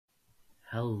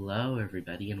Hello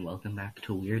everybody and welcome back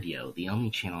to Weirdio, the only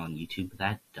channel on YouTube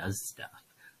that does stuff.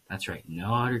 That's right,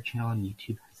 no other channel on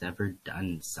YouTube has ever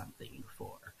done something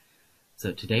before.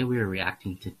 So today we are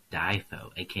reacting to DIFO,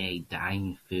 aka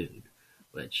dying food,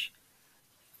 which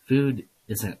food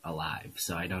isn't alive,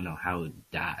 so I don't know how it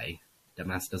would die.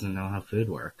 Dumbass doesn't know how food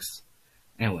works.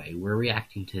 Anyway, we're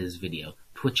reacting to his video,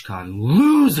 TwitchCon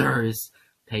Losers!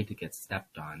 Paid to get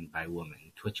stepped on by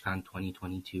woman, TwitchCon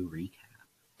 2022 recap.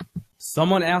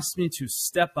 Someone asked me to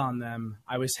step on them.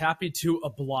 I was happy to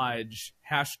oblige.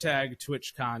 Hashtag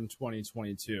TwitchCon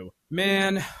 2022.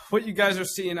 Man, what you guys are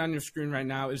seeing on your screen right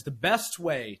now is the best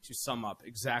way to sum up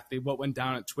exactly what went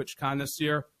down at TwitchCon this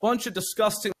year. Bunch of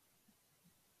disgusting...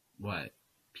 What?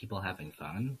 People having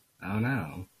fun? I don't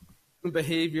know.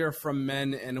 Behavior from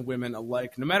men and women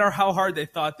alike, no matter how hard they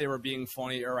thought they were being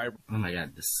funny or ironic. Oh my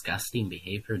god, disgusting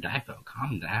behavior? DIFO,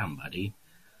 calm down, buddy.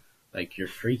 Like, you're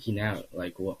freaking out,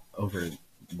 like, over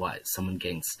what? Someone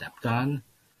getting stepped on?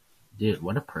 Dude,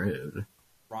 what a prude.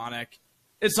 Ironic.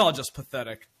 It's all just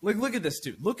pathetic. Like, look at this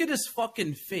dude. Look at his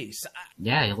fucking face.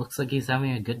 Yeah, he looks like he's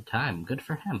having a good time. Good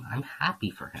for him. I'm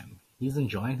happy for him. He's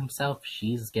enjoying himself.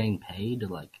 She's getting paid.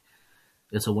 Like,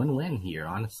 it's a win-win here,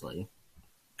 honestly.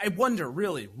 I wonder,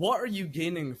 really, what are you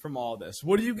gaining from all this?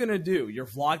 What are you gonna do? You're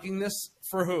vlogging this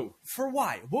for who? For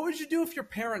why? What would you do if your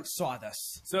parents saw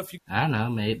this? So if you... I don't know,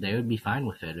 maybe they would be fine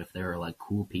with it if they were, like,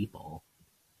 cool people.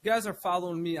 If you guys are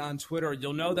following me on Twitter,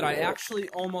 you'll know that I actually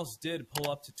almost did pull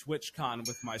up to TwitchCon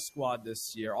with my squad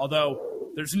this year.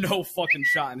 Although, there's no fucking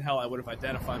shot in hell I would have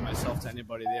identified myself to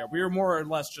anybody there. We were more or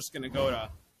less just gonna go to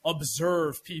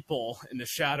observe people in the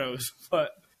shadows,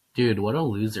 but... Dude, what a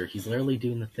loser. He's literally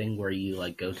doing the thing where you,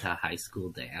 like, go to a high school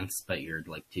dance, but you're,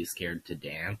 like, too scared to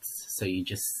dance, so you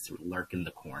just lurk in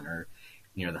the corner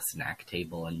near the snack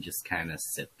table and just kind of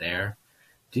sit there.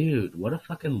 Dude, what a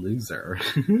fucking loser.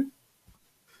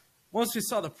 Once we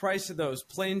saw the price of those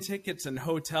plane tickets and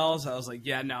hotels, I was like,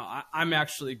 yeah, no, I'm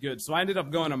actually good. So I ended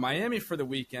up going to Miami for the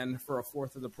weekend for a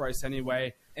fourth of the price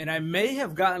anyway. And I may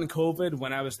have gotten COVID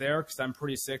when I was there because I'm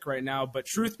pretty sick right now. But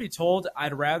truth be told,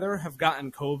 I'd rather have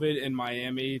gotten COVID in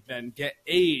Miami than get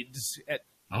AIDS at...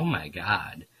 Oh my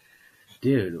god.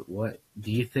 Dude, what?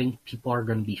 Do you think people are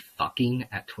going to be fucking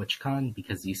at TwitchCon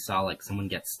because you saw, like, someone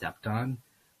get stepped on?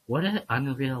 What an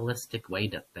unrealistic way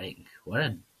to think. What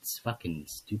a fucking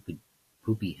stupid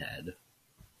poopy head.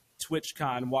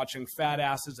 TwitchCon watching fat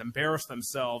asses embarrass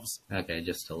themselves. Okay,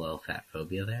 just a little fat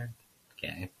phobia there.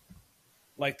 Okay.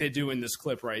 Like they do in this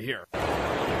clip right here.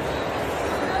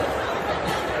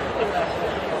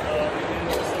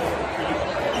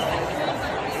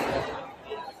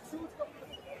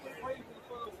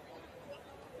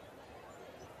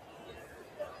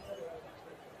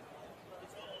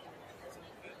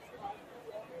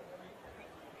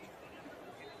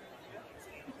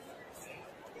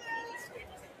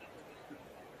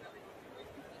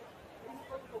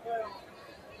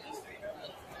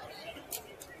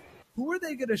 Who are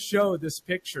they going to show this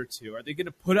picture to? Are they going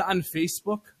to put it on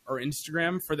Facebook or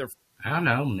Instagram for their... I don't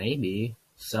know, maybe.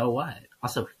 So what?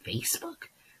 Also, Facebook?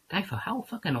 DIFO, how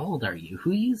fucking old are you?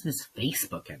 Who uses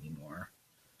Facebook anymore?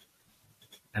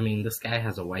 I mean, this guy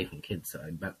has a wife and kids, so I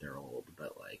bet they're old,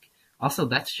 but, like... Also,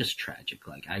 that's just tragic.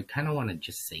 Like, I kind of want to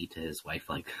just say to his wife,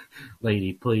 like,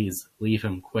 lady, please, leave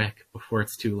him quick before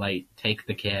it's too late. Take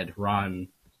the kid, run.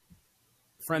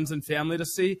 Friends and family to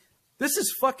see. This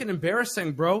is fucking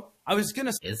embarrassing, bro. I was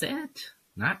gonna... Is it?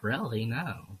 Not really,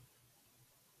 no.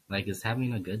 Like, is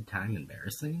having a good time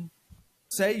embarrassing?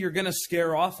 Say you're gonna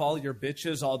scare off all your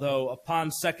bitches, although upon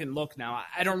second look now,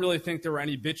 I don't really think there were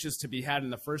any bitches to be had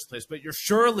in the first place, but you're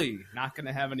surely not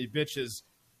gonna have any bitches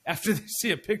after they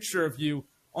see a picture of you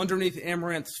underneath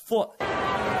Amaranth's foot.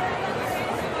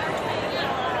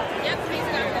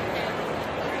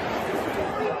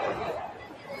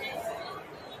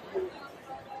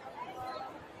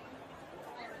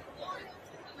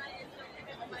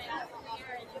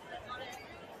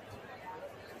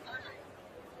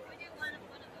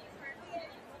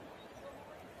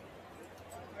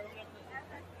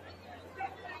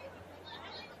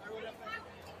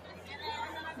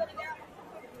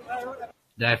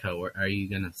 DIFO, are you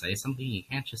gonna say something? You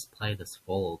can't just play this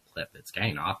full clip. It's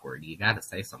getting awkward. You gotta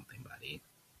say something, buddy.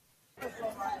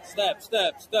 Step,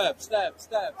 step, step, step,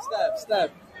 step, step,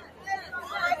 step.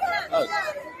 Oh.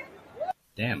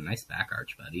 Damn, nice back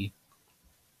arch, buddy.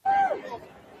 Oh,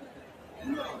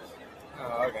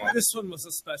 okay. This one was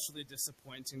especially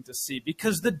disappointing to see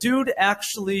because the dude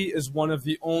actually is one of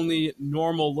the only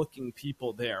normal-looking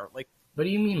people there. Like, what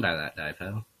do you mean by that,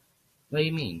 DIFO? What do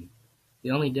you mean? The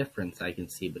only difference I can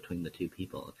see between the two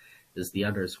people is the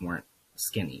others weren't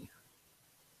skinny.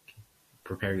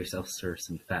 prepare yourselves for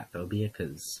some fat phobia,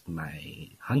 because my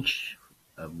hunch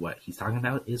of what he's talking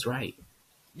about is right.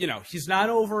 You know, he's not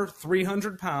over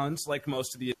 300 pounds like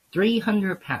most of the...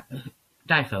 300 pounds.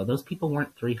 Difo, those people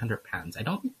weren't 300 pounds. I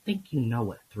don't think you know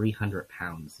what 300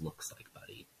 pounds looks like,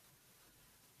 buddy.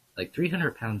 Like,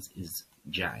 300 pounds is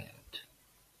giant.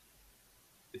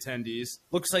 Attendees.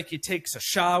 Looks like he takes a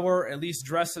shower, at least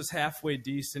dresses halfway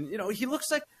decent. You know, he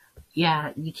looks like...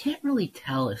 Yeah, you can't really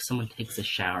tell if someone takes a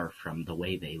shower from the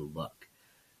way they look.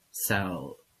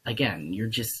 So, again, you're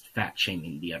just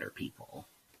fat-shaming the other people.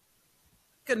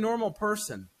 A normal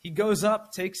person. He goes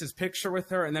up, takes his picture with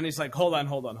her, and then he's like, hold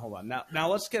on. Now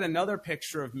let's get another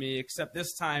picture of me, except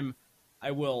this time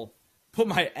I will put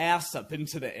my ass up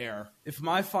into the air. If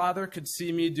my father could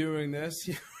see me doing this,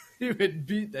 he would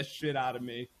beat the shit out of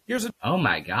me. Here's a... Oh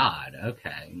my god,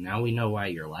 okay. Now we know why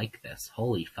you're like this.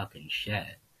 Holy fucking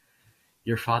shit.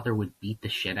 Your father would beat the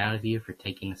shit out of you for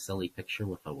taking a silly picture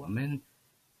with a woman?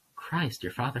 Christ,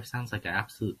 your father sounds like an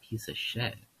absolute piece of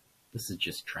shit. This is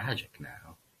just tragic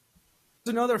now.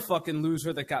 There's another fucking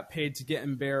loser that got paid to get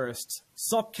embarrassed.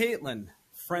 Sup, Caitlin,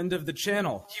 friend of the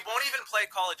channel. He won't even play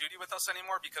Call of Duty with us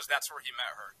anymore because that's where he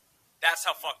met her. That's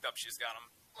how fucked up she's got him.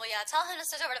 Well, yeah, tell him to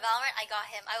switch over to Valorant. I got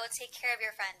him. I will take care of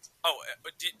your friend. Oh,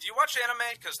 do you watch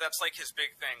anime? Because that's like his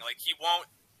big thing. Like, he won't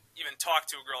even talk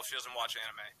to a girl if she doesn't watch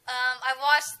anime. I've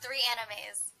watched 3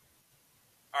 animes.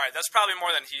 Alright, that's probably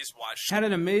more than he's watched. Had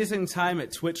an amazing time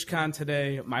at TwitchCon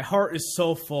today. My heart is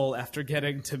so full after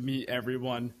getting to meet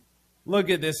everyone. Look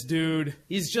at this dude.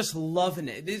 He's just loving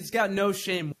it. He's got no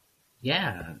shame.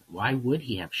 Yeah, why would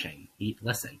he have shame?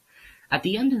 Listen, at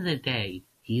the end of the day,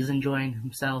 he's enjoying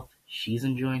himself, she's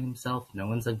enjoying himself, no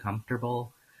one's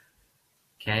uncomfortable.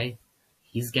 Okay?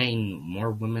 He's getting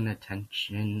more women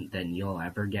attention than you'll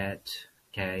ever get.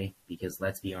 Okay? Because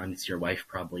let's be honest, your wife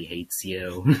probably hates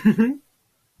you.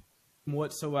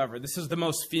 Whatsoever. This is the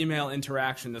most female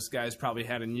interaction this guy's probably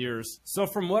had in years. So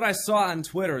from what I saw on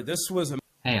Twitter, this was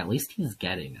Hey, at least he's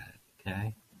getting it,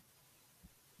 okay?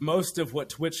 most of what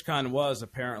TwitchCon was,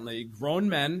 apparently. Grown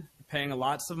men paying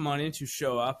lots of money to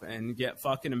show up and get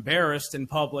fucking embarrassed in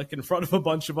public in front of a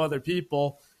bunch of other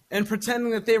people and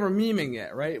pretending that they were memeing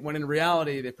it, right? When in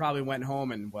reality, they probably went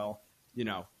home and, well, you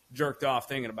know, jerked off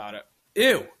thinking about it.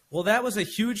 Ew. Well, that was a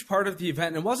huge part of the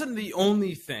event, and it wasn't the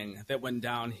only thing that went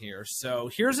down here. So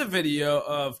here's a video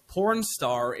of porn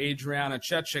star Adriana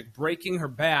Chechik breaking her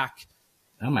back.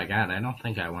 Oh my god, I don't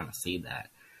think I want to see that.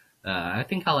 I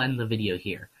think I'll end the video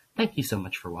here. Thank you so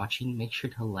much for watching. Make sure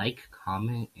to like,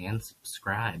 comment, and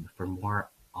subscribe for more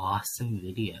awesome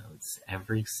videos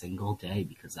every single day,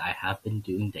 because I have been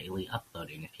doing daily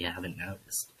uploading, if you haven't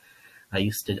noticed. I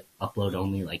used to upload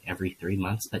only like every 3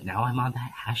 months, but now I'm on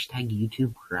that hashtag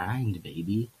YouTube grind,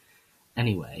 baby.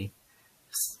 Anyway,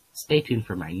 stay tuned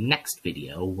for my next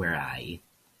video where I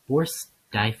force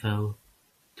Difo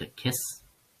to kiss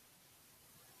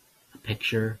a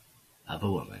picture of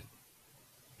a woman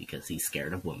because he's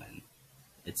scared of women.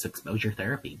 It's exposure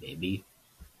therapy, baby.